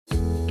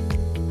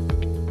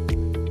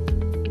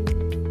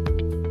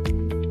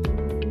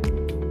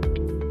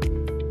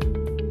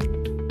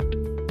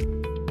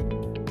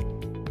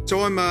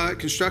So I'm a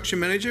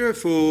construction manager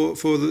for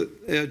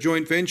our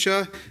joint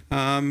venture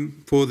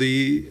for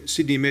the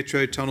Sydney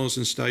Metro Tunnels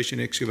and Station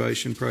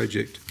Excavation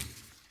Project.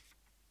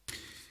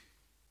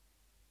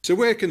 So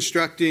we're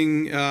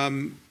constructing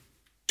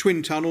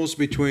twin tunnels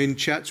between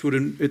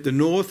Chatswood at the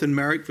north and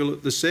Marrickville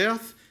at the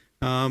south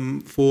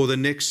for the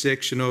next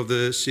section of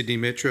the Sydney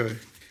Metro.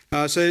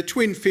 So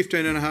twin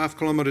 15.5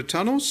 kilometre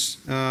tunnels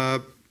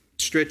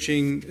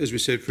stretching, as we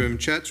said, from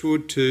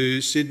Chatswood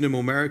to Sydenham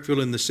or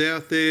Marrickville in the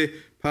south there,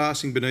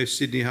 passing beneath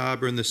Sydney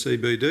Harbour and the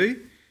CBD.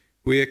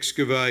 We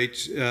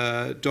excavate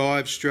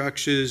dive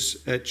structures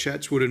at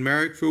Chatswood and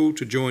Marrickville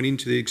to join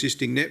into the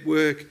existing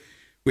network.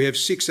 We have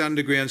 6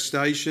 underground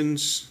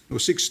stations, or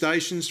 6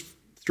 stations,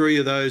 3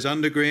 of those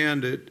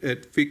underground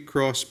at Vic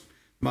Cross,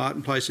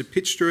 Martin Place at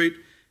Pitt Street,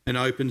 and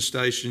open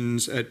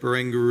stations at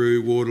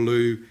Barangaroo,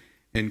 Waterloo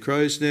and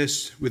Crow's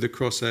Nest, with a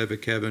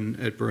crossover cavern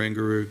at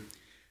Barangaroo.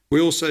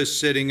 We're also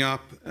setting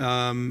up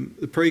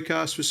the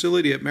precast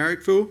facility at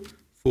Marrickville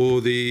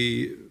for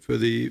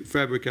the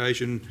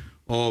fabrication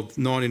of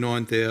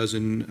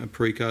 99,000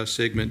 precast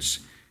segments,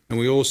 and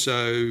we also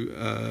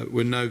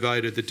were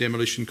novated the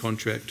demolition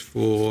contract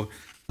for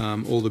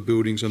all the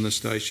buildings on the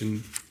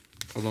station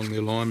along the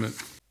alignment.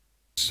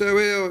 So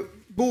our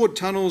bored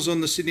tunnels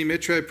on the Sydney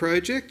Metro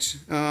project,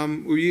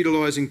 we're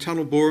utilising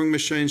tunnel boring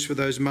machines for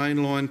those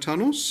mainline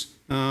tunnels.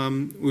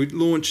 We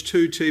launched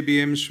 2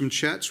 TBMs from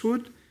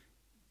Chatswood.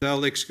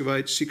 They'll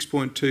excavate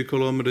 6.2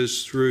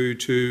 kilometres through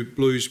to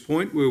Blues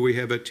Point, where we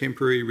have a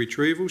temporary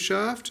retrieval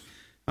shaft.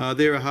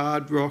 They're a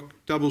hard rock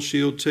double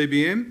shield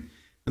TBM,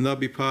 and they'll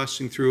be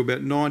passing through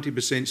about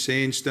 90%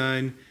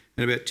 sandstone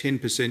and about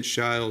 10%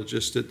 shale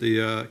just at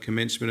the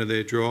commencement of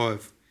their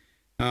drive.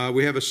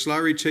 We have a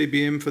slurry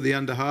TBM for the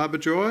under harbour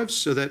drives,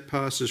 so that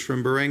passes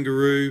from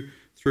Barangaroo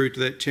through to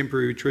that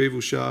temporary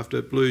retrieval shaft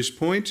at Blues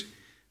Point.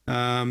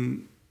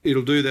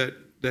 It'll do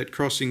that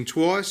crossing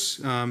twice,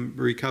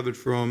 recovered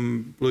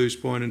from Blues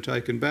Point and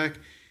taken back.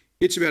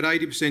 It's about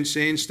 80%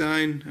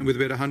 sandstone and with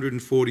about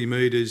 140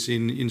 metres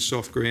in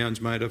soft grounds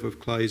made up of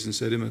clays and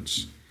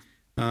sediments.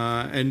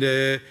 And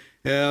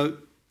our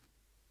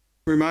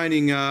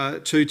remaining 2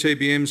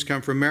 TBMs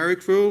come from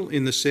Marrickville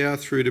in the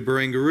south through to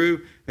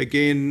Barangaroo.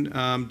 Again,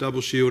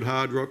 double shield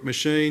hard rock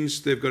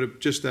machines. They've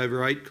got just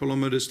over 8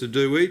 kilometres to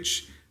do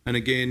each. And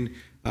again,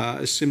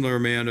 a similar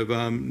amount of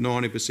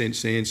 90%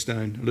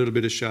 sandstone, a little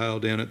bit of shale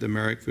down at the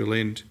Marrickville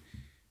end.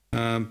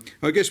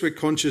 I guess we're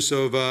conscious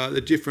of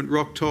the different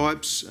rock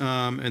types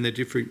and the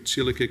different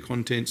silica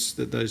contents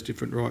that those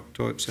different rock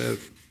types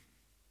have.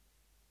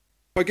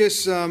 I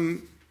guess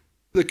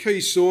the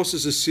key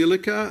sources of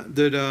silica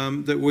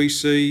that we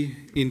see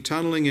in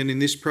tunnelling and in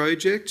this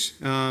project,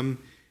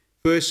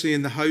 firstly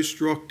in the host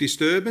rock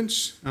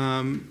disturbance,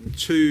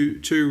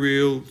 two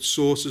real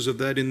sources of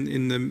that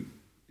in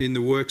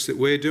the works that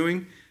we're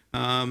doing,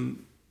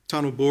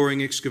 tunnel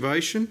boring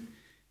excavation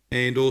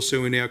and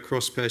also in our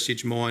cross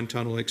passage mine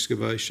tunnel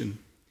excavation.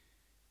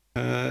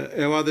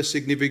 Our other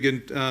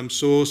significant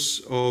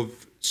source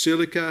of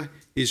silica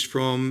is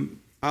from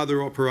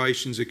other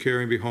operations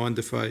occurring behind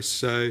the face.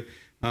 So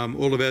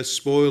all of our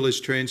spoil is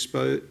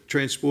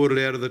transported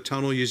out of the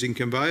tunnel using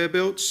conveyor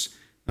belts.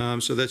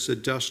 So that's a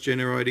dust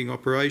generating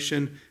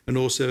operation, and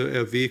also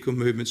our vehicle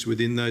movements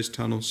within those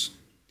tunnels.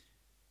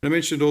 I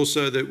mentioned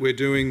also that we're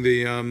doing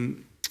the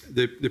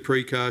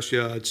precast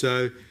yard.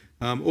 So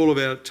all of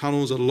our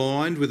tunnels are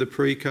lined with a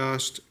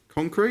precast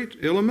concrete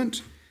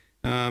element.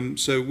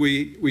 So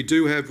we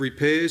do have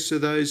repairs to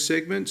those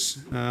segments.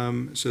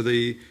 So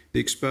the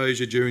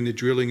exposure during the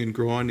drilling and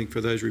grinding for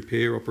those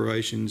repair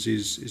operations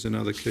is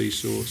another key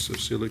source of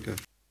silica.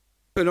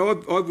 And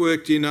I've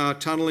worked in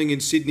tunnelling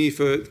in Sydney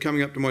for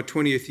coming up to my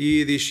 20th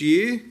year this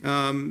year,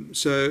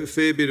 so a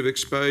fair bit of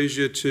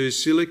exposure to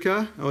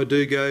silica. I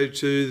do go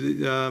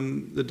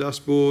to the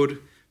dust board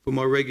for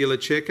my regular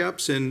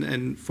checkups,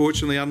 and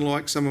fortunately,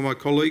 unlike some of my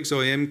colleagues,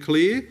 I am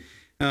clear.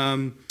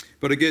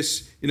 But I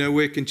guess,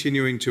 we're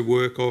continuing to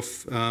work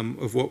off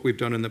of what we've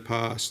done in the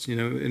past.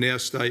 And our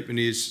statement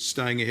is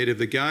staying ahead of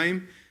the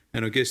game,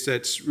 and I guess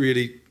that's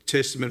really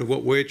testament of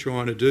what we're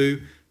trying to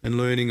do and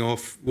learning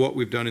off what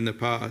we've done in the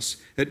past.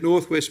 At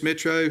Northwest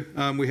Metro,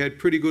 we had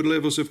pretty good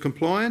levels of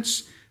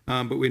compliance,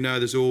 but we know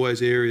there's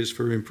always areas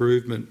for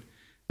improvement.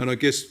 And I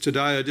guess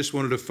today I just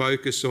wanted to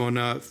focus on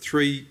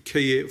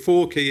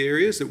 4 key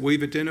areas that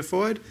we've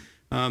identified.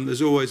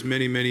 There's always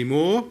many, many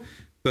more,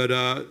 but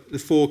the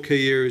 4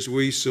 key areas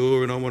we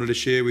saw, and I wanted to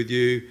share with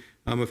you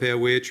of how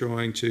we're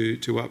trying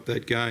to up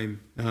that game.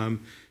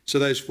 So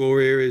those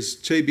 4 areas: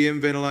 TBM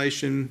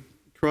ventilation,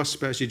 cross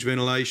passage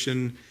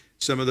ventilation,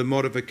 some of the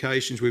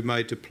modifications we've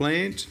made to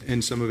plant,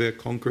 and some of our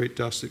concrete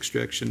dust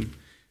extraction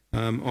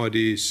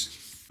ideas.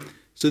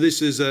 So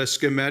this is a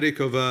schematic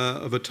of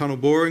a tunnel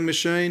boring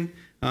machine.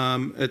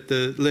 At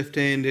the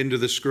left-hand end of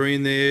the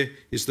screen there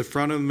is the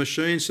front of the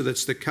machine, so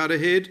that's the cutter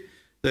head.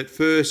 That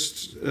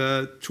first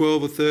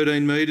 12 or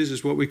 13 metres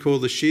is what we call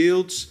the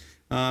shields.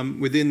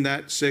 Within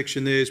that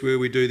section there is where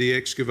we do the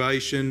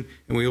excavation,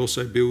 and we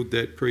also build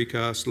that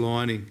precast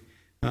lining.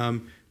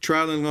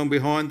 Trailing along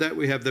behind that,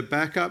 we have the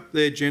backup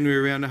there, generally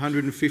around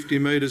 150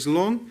 metres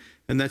long,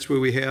 and that's where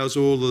we house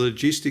all the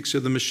logistics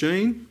of the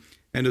machine,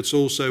 and it's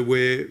also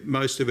where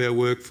most of our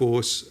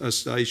workforce are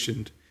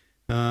stationed.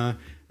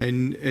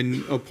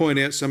 And I'll point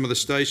out some of the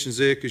stations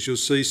there because you'll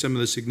see some of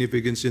the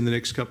significance in the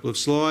next couple of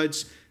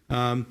slides.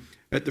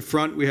 At the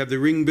front, we have the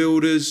ring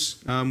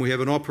builders. We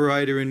have an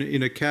operator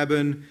in a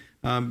cabin.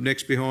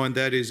 Next behind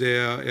that is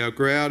our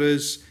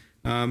grouters.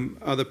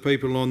 Other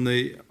people on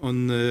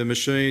the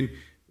machine,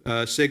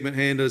 segment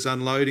handlers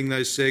unloading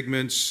those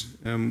segments.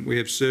 We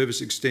have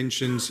service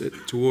extensions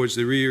towards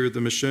the rear of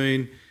the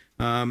machine,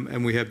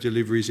 and we have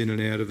deliveries in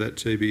and out of that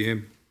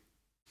TBM.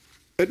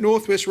 At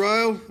North West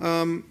Rail,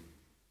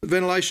 the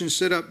ventilation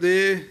set up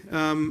there,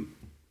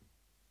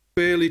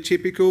 fairly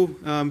typical.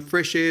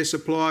 Fresh air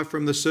supply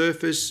from the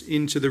surface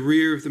into the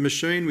rear of the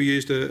machine. We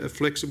used a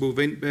flexible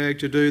vent bag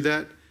to do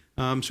that.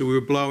 So we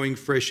were blowing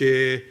fresh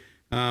air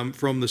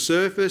from the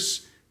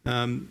surface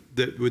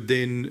that would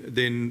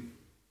then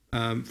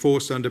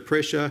force under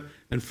pressure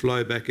and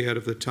flow back out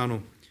of the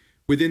tunnel.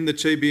 Within the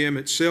TBM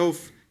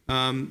itself,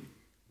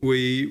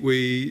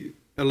 we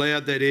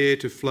allowed that air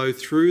to flow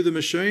through the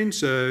machine.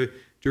 So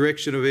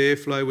direction of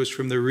airflow was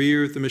from the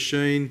rear of the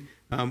machine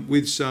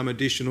with some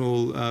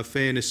additional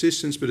fan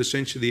assistance, but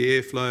essentially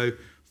the airflow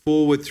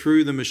forward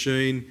through the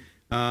machine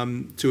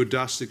to a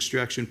dust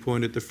extraction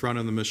point at the front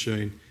of the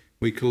machine.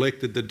 We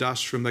collected the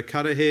dust from the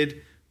cutter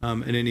head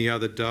and any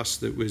other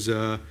dust that was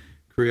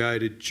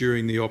created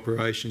during the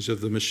operations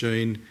of the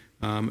machine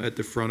at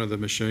the front of the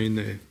machine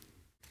there.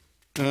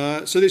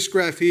 So this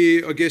graph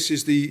here, I guess,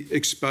 is the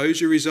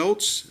exposure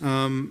results.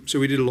 So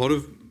we did a lot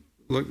of,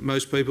 like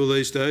most people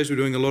these days, we're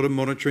doing a lot of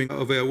monitoring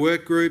of our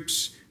work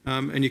groups.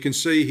 And you can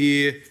see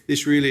here,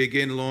 this really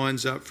again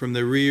lines up from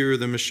the rear of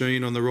the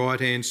machine on the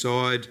right-hand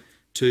side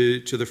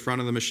to the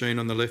front of the machine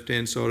on the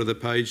left-hand side of the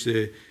page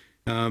there.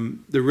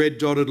 The red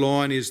dotted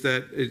line is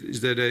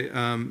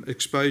that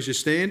exposure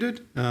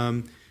standard.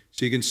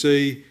 So you can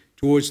see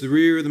towards the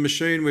rear of the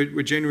machine,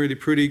 we're generally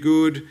pretty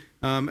good.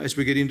 As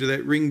we get into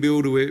that ring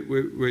builder,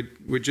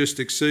 we're just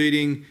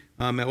exceeding.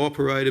 Our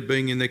operator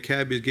being in the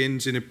cab again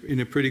is in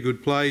a pretty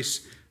good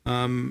place,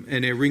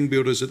 and our ring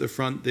builders at the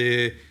front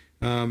there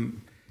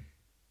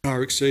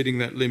are exceeding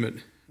that limit.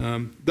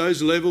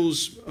 Those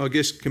levels, I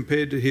guess,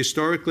 compared to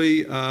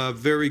historically, are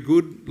very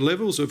good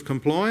levels of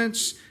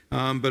compliance,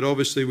 but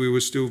obviously we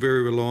were still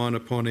very reliant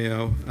upon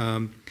our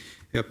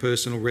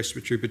personal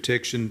respiratory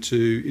protection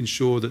to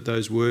ensure that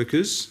those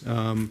workers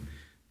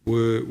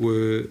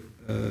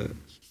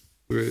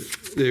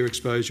their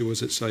exposure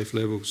was at safe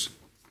levels.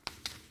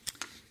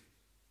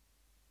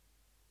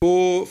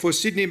 For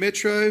Sydney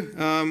Metro,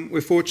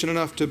 we're fortunate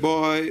enough to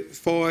buy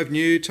 5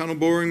 new tunnel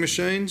boring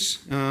machines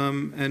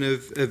and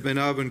have been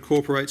able to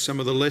incorporate some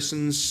of the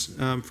lessons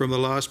from the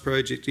last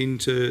project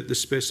into the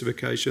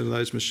specification of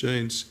those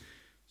machines.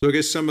 So I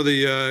guess some of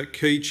the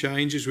key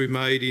changes we've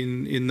made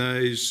in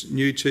those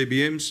new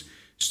TBMs,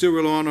 still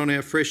relying on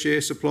our fresh air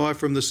supply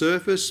from the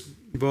surface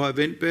via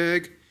vent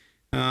bag,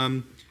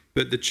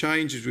 but the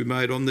changes we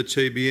made on the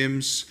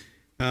TBMs,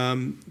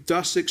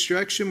 dust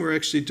extraction, we're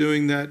actually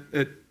doing that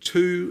at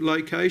 2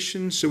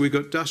 locations. So we've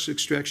got dust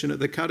extraction at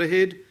the cutter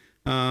head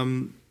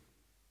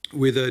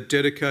with a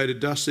dedicated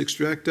dust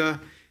extractor,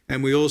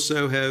 and we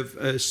also have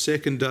a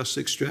second dust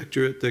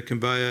extractor at the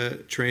conveyor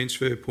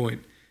transfer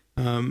point.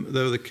 They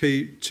were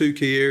the 2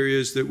 key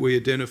areas that we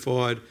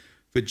identified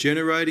for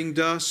generating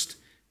dust,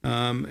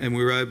 and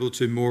we were able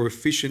to more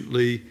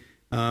efficiently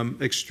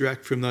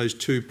extract from those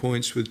 2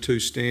 points with 2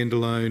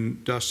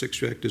 standalone dust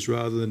extractors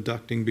rather than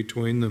ducting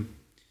between them.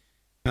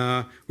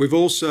 We've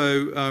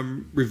also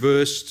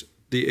reversed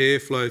the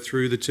airflow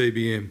through the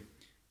TBM.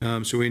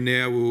 So we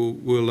now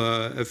will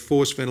have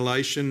forced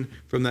ventilation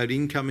from that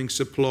incoming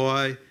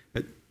supply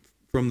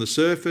from the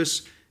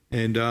surface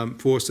and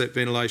force that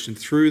ventilation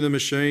through the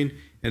machine,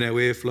 and our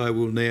airflow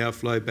will now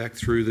flow back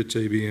through the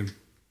TBM.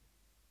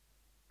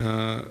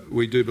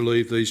 We do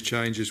believe these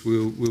changes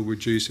will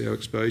reduce our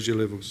exposure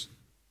levels.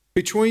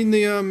 Between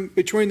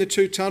the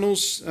 2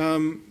 tunnels,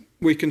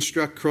 we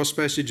construct cross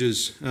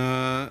passages.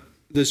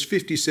 There's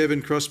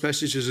 57 cross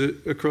passages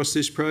across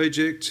this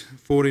project,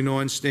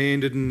 49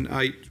 standard and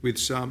 8 with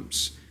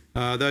sumps.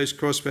 Those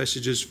cross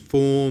passages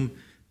form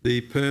the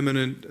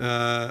permanent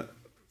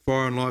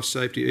fire and life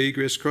safety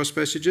egress cross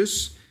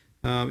passages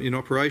in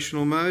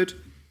operational mode.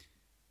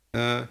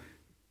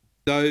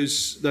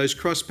 Those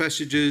cross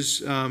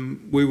passages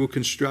we will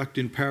construct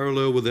in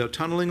parallel with our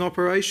tunnelling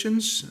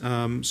operations,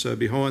 so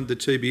behind the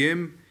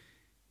TBM,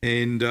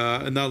 and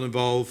they'll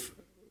involve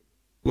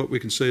what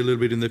we can see a little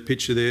bit in the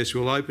picture there. So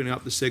we'll open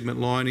up the segment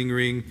lining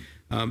ring,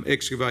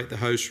 excavate the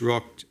host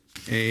rock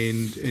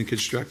and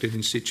construct an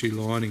in situ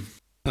lining.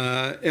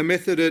 Our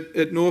method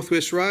at North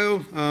West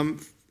Rail,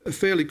 a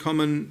fairly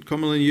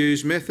commonly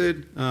used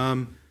method,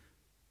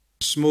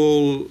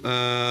 small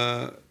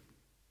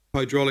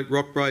hydraulic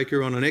rock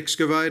breaker on an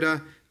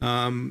excavator.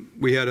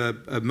 We had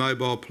a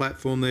mobile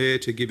platform there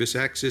to give us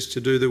access to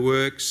do the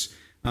works,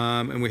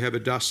 and we have a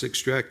dust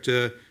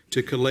extractor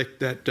to collect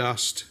that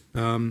dust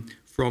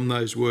from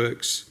those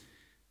works.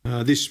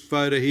 This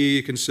photo here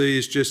you can see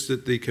is just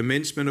at the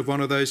commencement of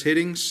one of those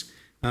headings,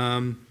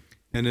 and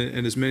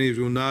as many of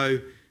you will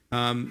know,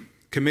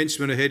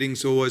 commencement of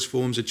headings always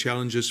forms a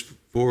challenge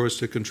for us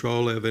to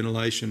control our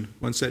ventilation.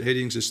 Once that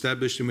heading's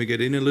established and we get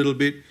in a little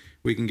bit,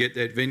 we can get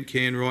that vent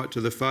can right to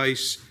the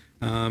face,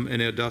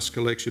 and our dust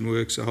collection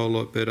works a whole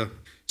lot better.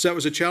 So that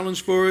was a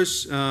challenge for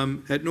us.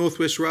 At North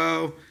West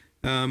Rail,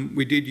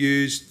 we did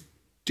use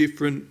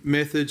different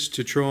methods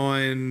to try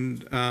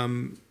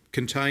and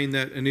contain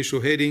that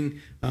initial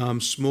heading.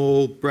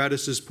 Small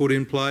brattices put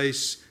in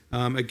place.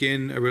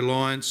 Again, a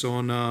reliance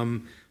on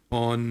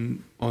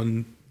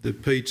the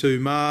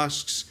P2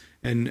 masks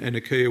and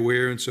a key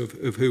awareness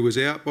of who was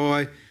out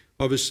by.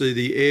 Obviously,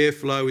 the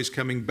airflow is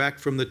coming back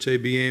from the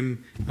TBM,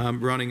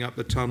 running up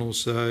the tunnel.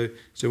 So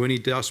any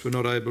dust we're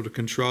not able to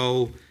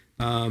control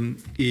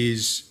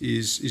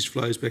is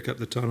flows back up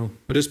the tunnel.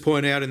 I just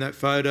point out in that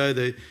photo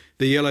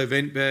the yellow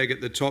vent bag at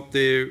the top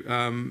there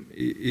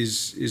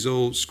is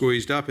all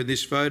squeezed up in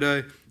this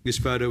photo. This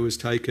photo was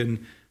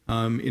taken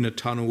in a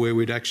tunnel where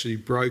we'd actually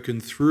broken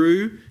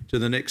through to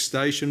the next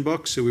station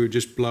box, so we were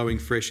just blowing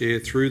fresh air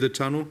through the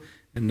tunnel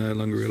and no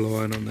longer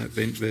relying on that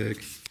vent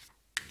bag.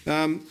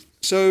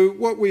 So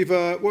what we've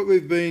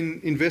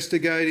been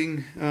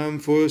investigating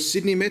for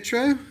Sydney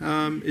Metro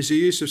is the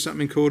use of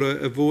something called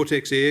a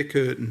vortex air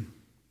curtain.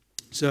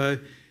 So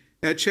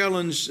our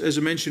challenge, as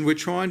I mentioned, we're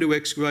trying to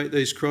excavate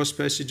these cross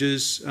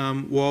passages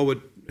while we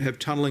have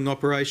tunnelling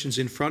operations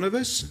in front of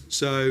us.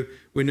 So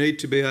we need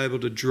to be able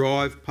to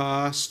drive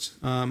past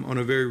on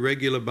a very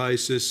regular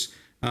basis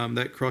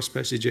that cross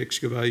passage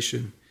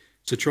excavation.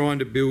 So trying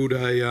to build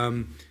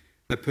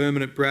a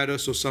permanent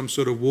brattice or some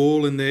sort of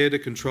wall in there to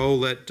control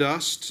that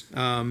dust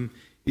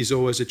is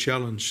always a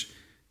challenge.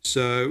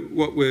 So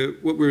what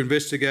we're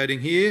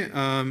investigating here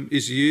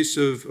is the use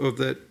of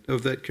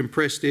that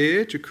compressed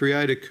air to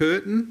create a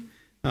curtain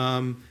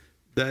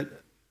that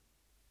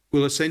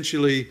will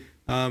essentially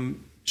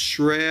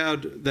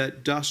shroud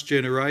that dust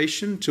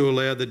generation to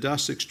allow the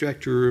dust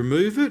extractor to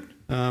remove it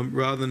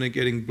rather than it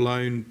getting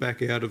blown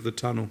back out of the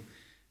tunnel.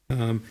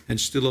 And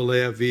still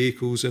allow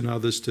vehicles and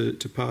others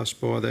to pass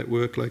by that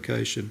work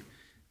location.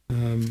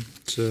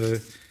 So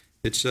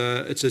it's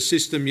a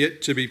system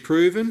yet to be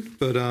proven,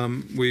 but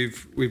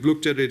we've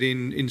looked at it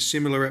in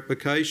similar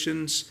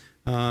applications,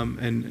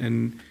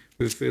 and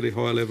with a fairly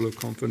high level of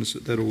confidence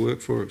that that'll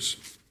work for us.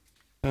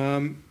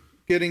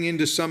 Getting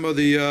into some of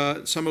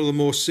the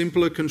more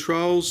simpler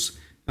controls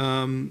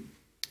for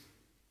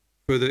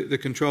the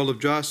control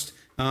of dust,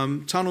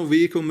 tunnel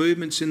vehicle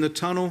movements in the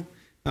tunnel.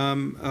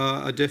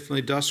 Are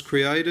definitely dust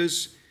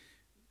creators.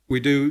 We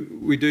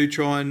do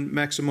try and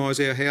maximise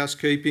our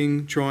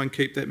housekeeping, try and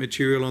keep that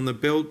material on the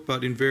belt,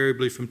 but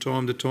invariably from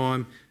time to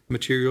time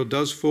material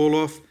does fall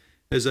off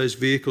as those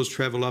vehicles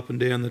travel up and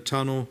down the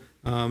tunnel.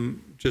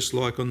 Just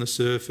like on the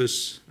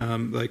surface,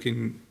 they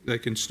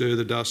can stir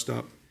the dust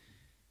up.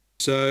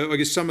 So I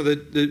guess some of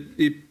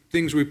the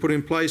things we put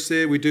in place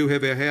there, we do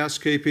have our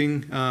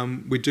housekeeping,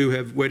 we do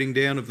have wetting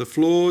down of the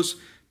floors,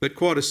 but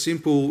quite a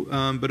simple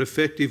but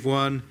effective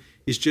one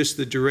is just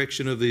the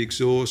direction of the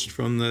exhaust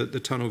from the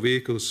tunnel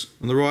vehicles.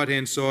 On the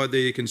right-hand side there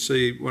you can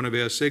see one of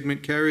our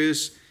segment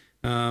carriers.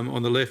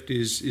 On the left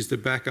is the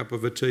backup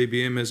of a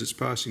TBM as it's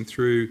passing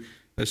through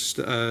an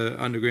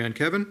underground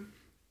cavern.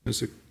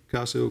 It's a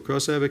Castle Hill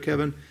crossover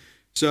cavern.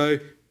 So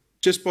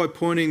just by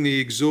pointing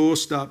the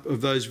exhaust up of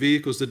those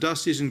vehicles, the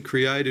dust isn't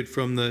created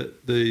from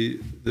the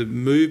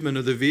movement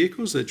of the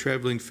vehicles. They're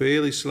travelling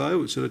fairly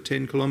slow, it's sort of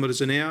 10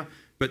 kilometres an hour.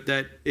 But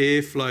that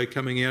airflow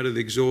coming out of the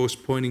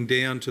exhaust pointing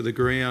down to the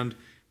ground,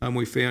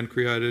 we found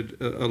created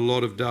a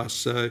lot of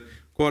dust. So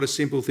quite a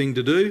simple thing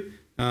to do,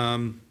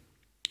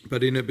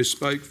 but in a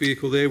bespoke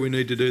vehicle there, we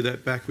need to do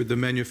that back with the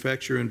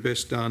manufacturer and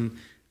best done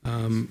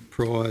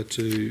prior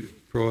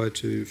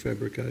to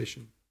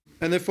fabrication.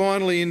 And then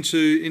finally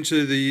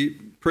into the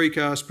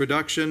precast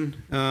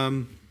production.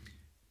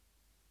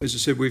 As I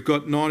said, we've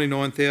got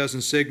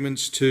 99,000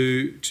 segments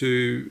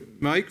to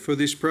make for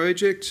this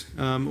project,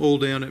 all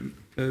down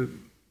at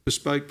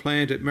bespoke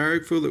plant at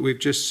Marrickville that we've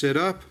just set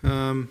up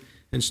and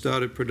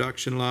started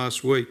production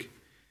last week.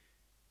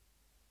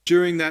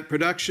 During that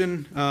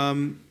production,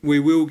 we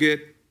will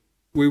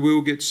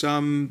get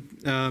some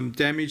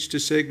damage to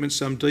segments,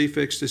 some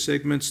defects to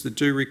segments that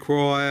do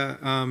require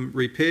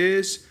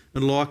repairs,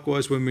 and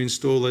likewise when we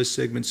install those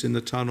segments in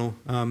the tunnel,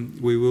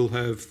 we will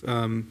have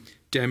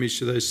damage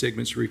to those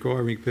segments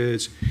requiring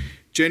repairs.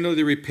 Generally,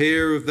 the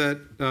repair of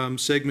that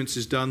segments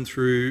is done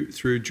through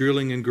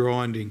drilling and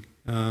grinding.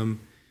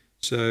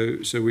 So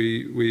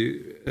we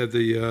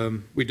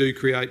do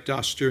create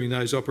dust during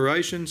those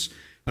operations,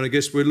 and I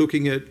guess we're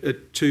looking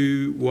at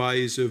two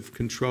ways of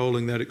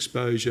controlling that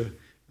exposure.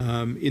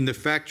 In the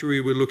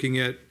factory, we're looking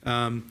at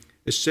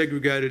a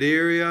segregated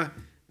area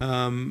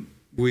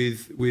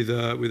with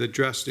a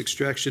dust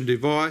extraction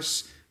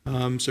device.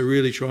 So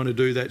really trying to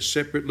do that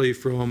separately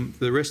from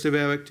the rest of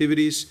our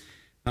activities,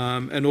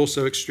 and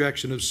also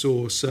extraction of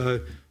source.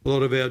 So a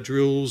lot of our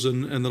drills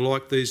and the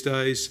like these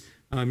days,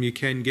 you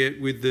can get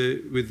with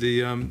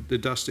the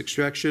dust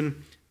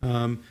extraction.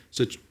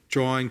 So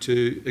trying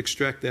to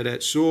extract that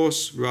at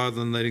source rather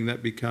than letting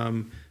that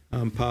become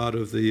part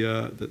of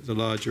the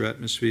larger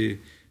atmosphere.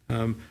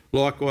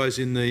 Likewise,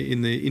 in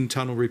the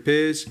in-tunnel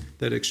repairs,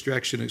 that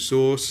extraction at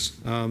source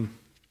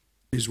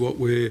is what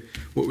we're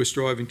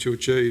striving to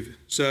achieve.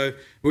 So,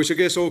 which I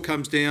guess all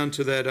comes down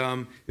to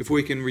that. If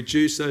we can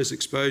reduce those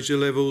exposure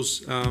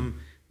levels,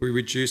 we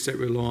reduce that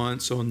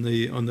reliance on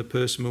the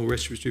personal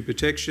respiratory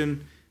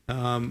protection,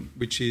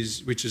 which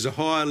is a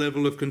higher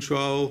level of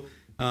control,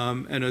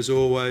 and as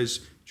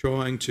always,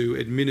 trying to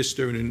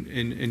administer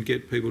and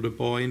get people to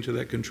buy into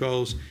that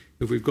controls.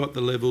 If we've got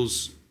the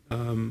levels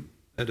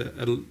at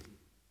an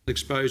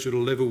exposure at a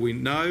level we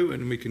know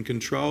and we can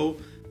control,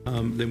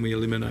 then we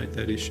eliminate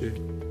that issue.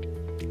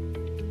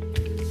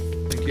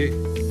 Thank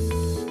you.